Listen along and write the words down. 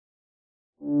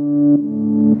Look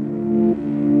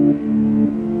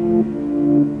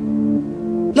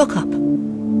up.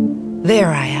 There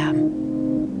I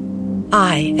am.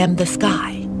 I am the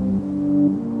sky.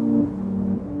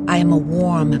 I am a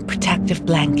warm, protective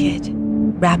blanket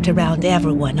wrapped around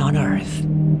everyone on Earth.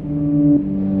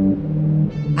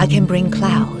 I can bring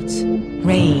clouds,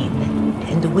 rain,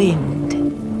 and wind.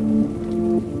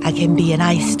 I can be an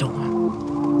ice storm.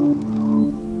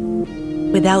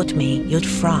 Without me, you'd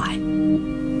fry.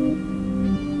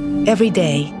 Every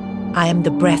day, I am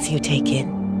the breath you take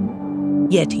in,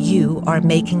 yet you are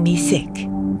making me sick.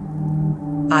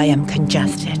 I am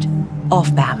congested,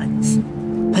 off balance,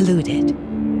 polluted.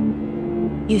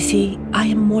 You see, I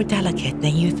am more delicate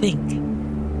than you think.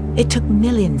 It took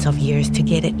millions of years to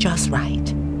get it just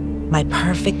right. My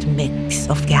perfect mix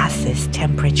of gases,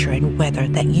 temperature, and weather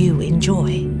that you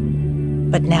enjoy.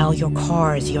 But now your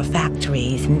cars, your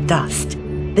factories, and dust,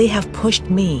 they have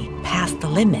pushed me past the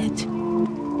limit.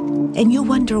 And you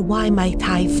wonder why my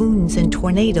typhoons and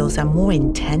tornadoes are more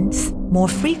intense, more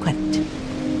frequent.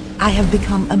 I have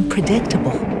become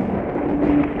unpredictable.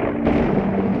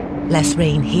 Less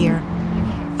rain here,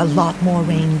 a lot more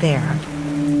rain there.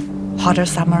 Hotter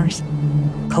summers,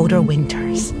 colder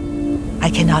winters. I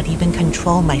cannot even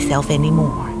control myself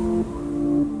anymore.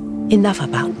 Enough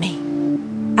about me.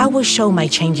 I will show my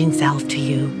changing self to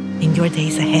you in your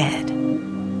days ahead.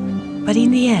 But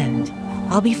in the end,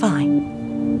 I'll be fine.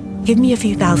 Give me a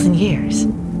few thousand years.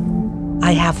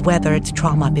 I have weathered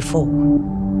trauma before.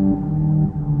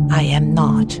 I am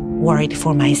not worried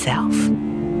for myself.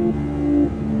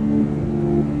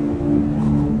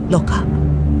 Look up.